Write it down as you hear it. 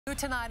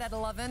Tonight at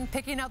 11,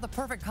 picking out the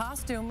perfect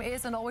costume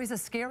isn't always the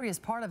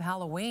scariest part of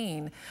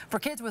Halloween. For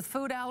kids with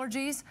food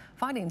allergies,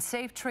 finding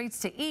safe treats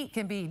to eat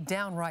can be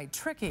downright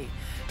tricky.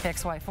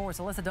 KXLY4's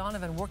Alyssa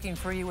Donovan working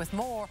for you with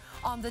more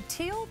on the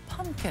Teal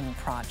Pumpkin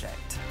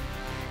project.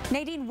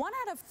 Nadine, 1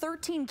 out of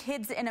 13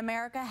 kids in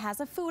America has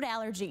a food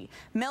allergy.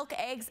 Milk,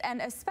 eggs, and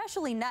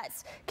especially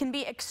nuts can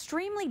be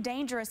extremely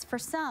dangerous for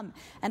some.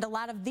 And a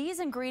lot of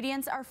these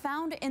ingredients are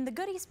found in the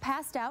goodies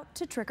passed out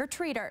to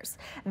trick-or-treaters.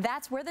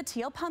 That's where the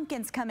Teal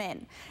Pumpkins come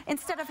in.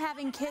 Instead of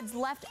having kids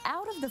left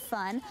out of the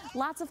fun,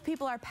 lots of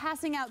people are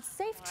passing out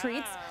safe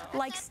treats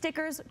like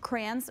stickers,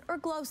 crayons, or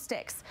glow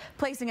sticks,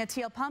 placing a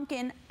Teal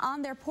Pumpkin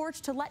on their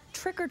porch to let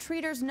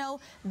trick-or-treaters know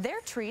their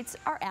treats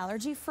are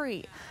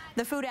allergy-free.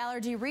 The Food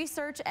Allergy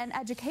Research and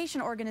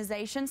Education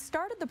Organization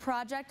started the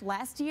project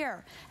last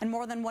year, and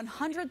more than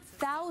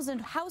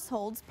 100,000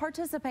 households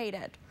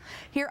participated.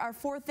 Here are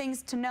 4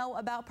 things to know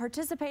about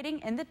participating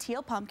in the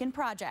Teal Pumpkin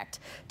project.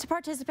 To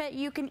participate,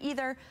 you can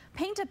either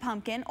paint a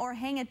pumpkin or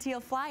hang a teal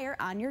flyer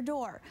on your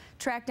door.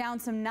 Track down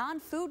some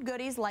non-food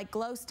goodies like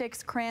glow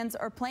sticks, crayons,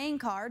 or playing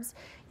cards.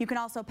 You can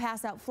also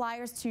pass out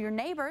flyers to your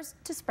neighbors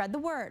to spread the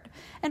word.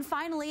 And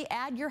finally,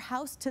 add your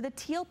house to the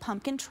Teal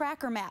Pumpkin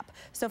tracker map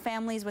so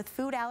families with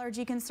food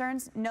allergy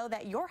concerns know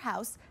that your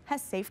house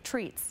has safe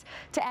treats.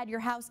 To add your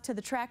house to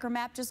the tracker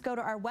map, just go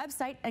to our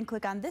website and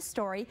click on this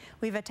story.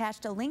 We've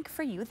attached a link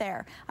for you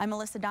there. I'm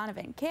Alyssa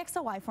Donovan,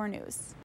 KXLY4 News.